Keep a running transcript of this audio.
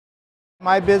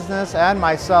My business and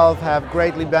myself have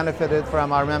greatly benefited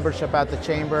from our membership at the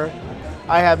Chamber.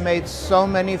 I have made so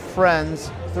many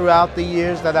friends throughout the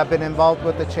years that I've been involved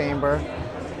with the Chamber,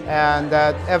 and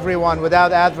that everyone,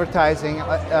 without advertising,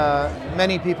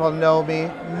 many people know me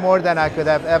more than I could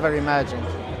have ever imagined.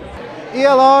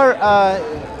 ELR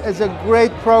is a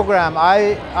great program.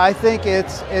 I think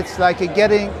it's like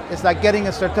getting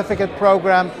a certificate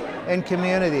program in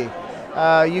community.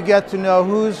 You get to know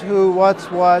who's who,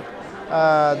 what's what,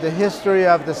 the history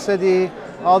of the city,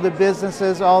 all the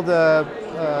businesses, all the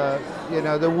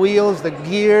the wheels, the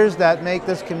gears that make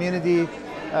this community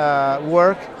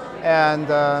work, and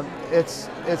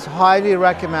it's highly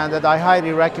recommended. I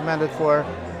highly recommend it for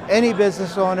any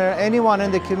business owner, anyone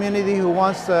in the community who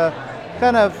wants to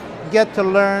kind of get to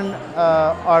learn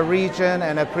our region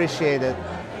and appreciate it.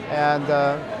 And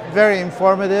very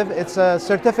informative. It's a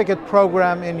certificate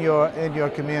program in your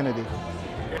community.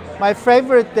 My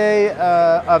favorite day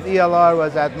of ELR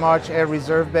was at March Air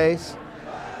Reserve Base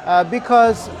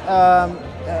because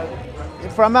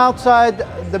from outside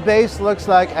the base looks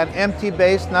like an empty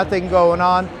base, nothing going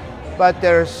on, but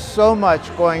there's so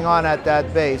much going on at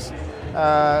that base.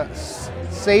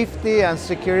 Safety and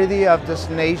security of this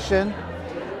nation,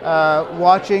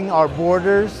 watching our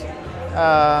borders.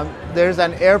 There's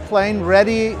an airplane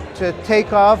ready to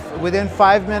take off within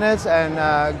 5 minutes and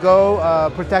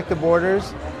go protect the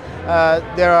borders.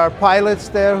 There are pilots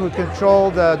there who control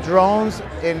the drones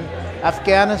in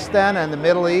Afghanistan and the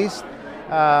Middle East.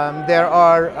 There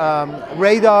are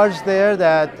radars there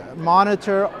that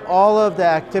monitor all of the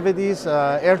activities,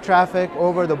 air traffic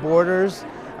over the borders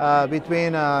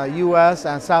between US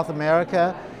and South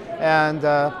America, and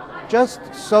just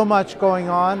so much going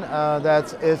on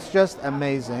that it's just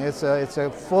amazing. It's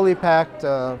a fully packed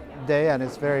day, and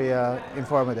it's very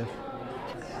informative.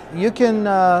 You can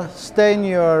stay in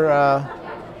your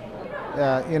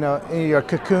in your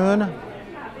cocoon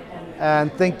and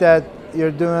think that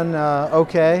you're doing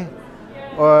okay,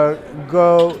 or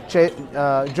go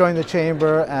join the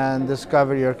Chamber and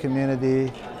discover your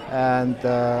community and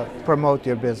promote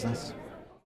your business.